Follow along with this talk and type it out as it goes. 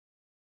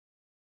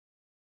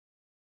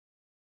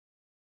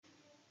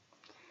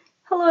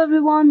Hello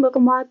everyone,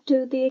 welcome back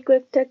to the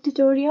Quick Tech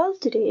tutorial.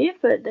 Today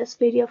for this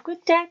video of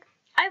Quick Tech,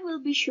 I will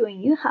be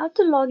showing you how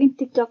to log in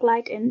TikTok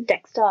Lite in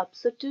desktop.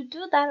 So to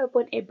do that,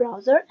 open a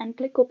browser and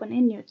click open a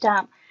new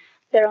tab.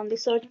 There on the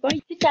search bar,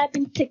 you type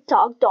in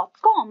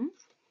tiktok.com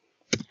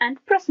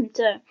and press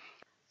enter.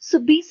 So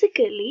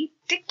basically,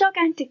 TikTok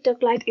and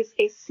TikTok Lite is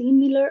a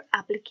similar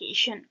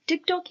application.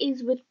 TikTok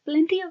is with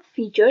plenty of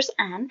features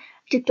and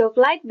TikTok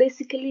Lite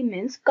basically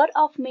means cut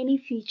off many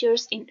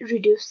features in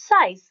reduced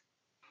size.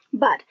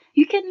 But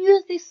you can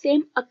use the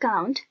same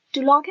account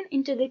to log in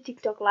into the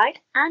TikTok Lite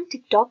and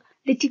TikTok.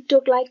 The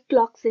TikTok Lite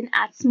clocks in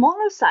at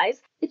smaller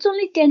size. It's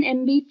only 10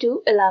 MB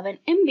to 11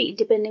 MB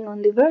depending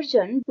on the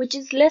version, which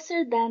is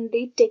lesser than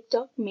the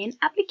TikTok main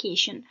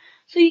application.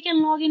 So you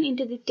can log in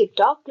into the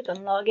TikTok, click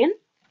on login.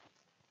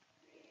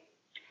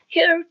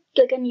 Here,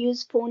 click on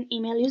use phone,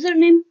 email,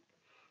 username.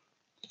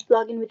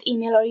 Log in with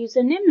email or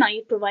username. Now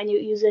you provide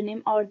your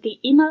username or the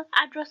email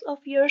address of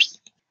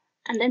yours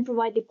and then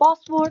provide the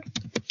password.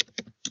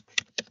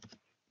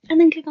 And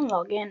then click on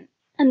login,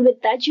 and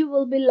with that you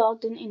will be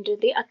logged in into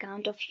the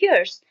account of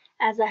yours.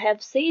 As I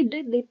have said,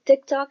 the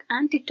TikTok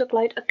and TikTok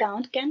Lite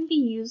account can be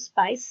used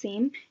by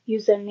same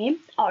username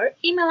or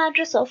email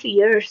address of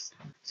yours.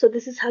 So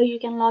this is how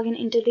you can log in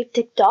into the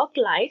TikTok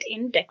Lite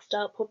in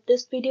desktop. Hope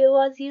this video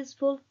was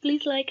useful.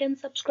 Please like and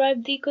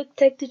subscribe the Quick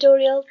Tech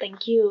tutorial.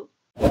 Thank you.